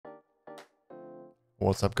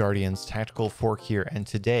What's up, Guardians? Tactical Fork here, and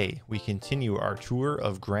today we continue our tour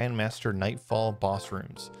of Grandmaster Nightfall boss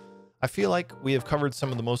rooms. I feel like we have covered some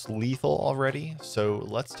of the most lethal already, so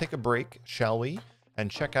let's take a break, shall we, and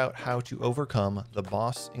check out how to overcome the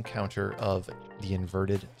boss encounter of the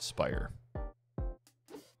Inverted Spire.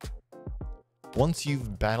 Once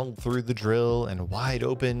you've battled through the drill and wide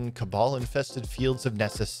open, cabal-infested fields of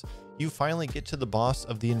Nessus, you finally get to the boss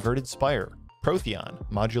of the Inverted Spire, Protheon,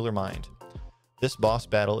 Modular Mind. This boss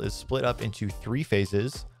battle is split up into 3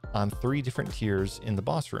 phases on 3 different tiers in the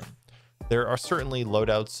boss room. There are certainly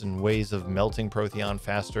loadouts and ways of melting Protheon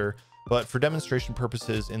faster, but for demonstration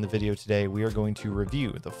purposes in the video today, we are going to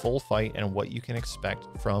review the full fight and what you can expect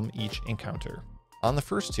from each encounter. On the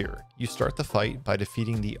first tier, you start the fight by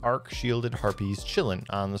defeating the arc-shielded harpies chillin'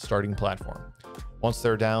 on the starting platform. Once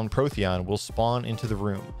they're down, Protheon will spawn into the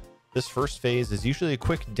room. This first phase is usually a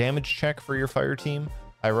quick damage check for your fire team.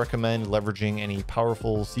 I recommend leveraging any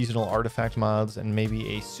powerful seasonal artifact mods and maybe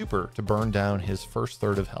a super to burn down his first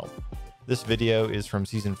third of health. This video is from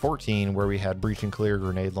Season 14, where we had breach and clear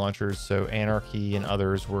grenade launchers, so Anarchy and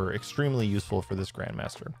others were extremely useful for this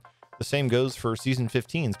Grandmaster. The same goes for Season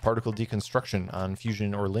 15's particle deconstruction on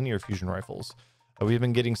fusion or linear fusion rifles. We've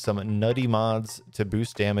been getting some nutty mods to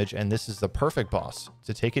boost damage, and this is the perfect boss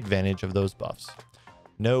to take advantage of those buffs.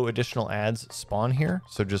 No additional adds spawn here,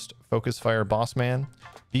 so just focus fire boss man.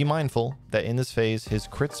 Be mindful that in this phase, his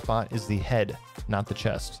crit spot is the head, not the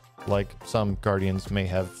chest, like some Guardians may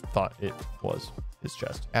have thought it was his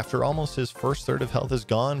chest. After almost his first third of health is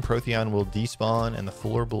gone, Protheon will despawn and the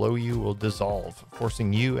floor below you will dissolve,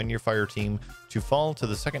 forcing you and your fire team to fall to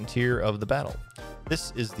the second tier of the battle.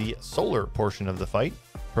 This is the solar portion of the fight.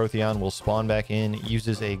 Protheon will spawn back in,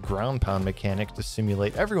 uses a ground pound mechanic to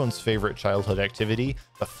simulate everyone's favorite childhood activity,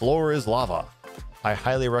 the floor is lava. I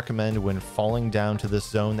highly recommend when falling down to this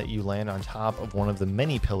zone that you land on top of one of the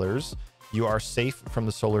many pillars. You are safe from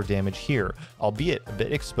the solar damage here, albeit a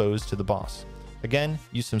bit exposed to the boss. Again,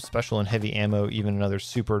 use some special and heavy ammo, even another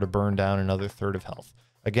super to burn down another third of health.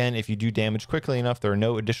 Again, if you do damage quickly enough, there are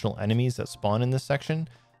no additional enemies that spawn in this section.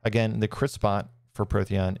 Again, the crit spot for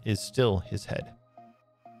Protheon is still his head.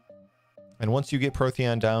 And once you get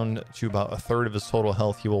Protheon down to about a third of his total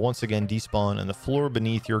health, he will once again despawn and the floor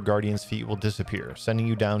beneath your Guardian's feet will disappear, sending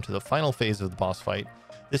you down to the final phase of the boss fight.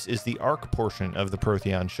 This is the arc portion of the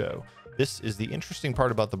Protheon show. This is the interesting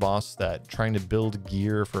part about the boss, that trying to build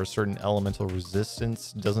gear for a certain elemental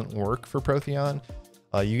resistance doesn't work for Protheon.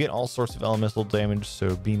 You get all sorts of elemental damage,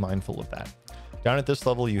 so be mindful of that. Down at this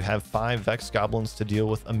level, you have 5 Vex Goblins to deal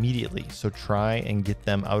with immediately, so try and get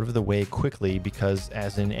them out of the way quickly because,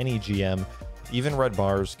 as in any GM, even red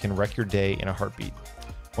bars can wreck your day in a heartbeat.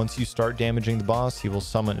 Once you start damaging the boss, he will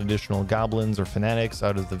summon additional Goblins or Fanatics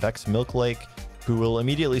out of the Vex Milk Lake, who will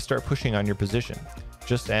immediately start pushing on your position.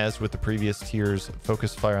 Just as with the previous tiers,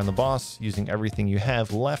 focus fire on the boss, using everything you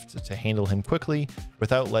have left to handle him quickly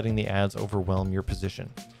without letting the adds overwhelm your position.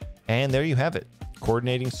 And there you have it.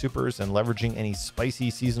 Coordinating supers and leveraging any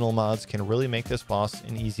spicy seasonal mods can really make this boss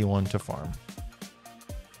an easy one to farm.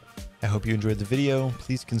 I hope you enjoyed the video.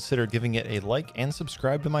 Please consider giving it a like and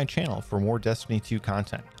subscribe to my channel for more Destiny 2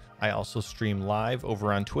 content. I also stream live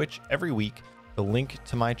over on Twitch every week. The link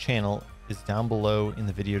to my channel is down below in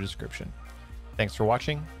the video description. Thanks for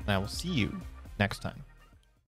watching, and I will see you next time.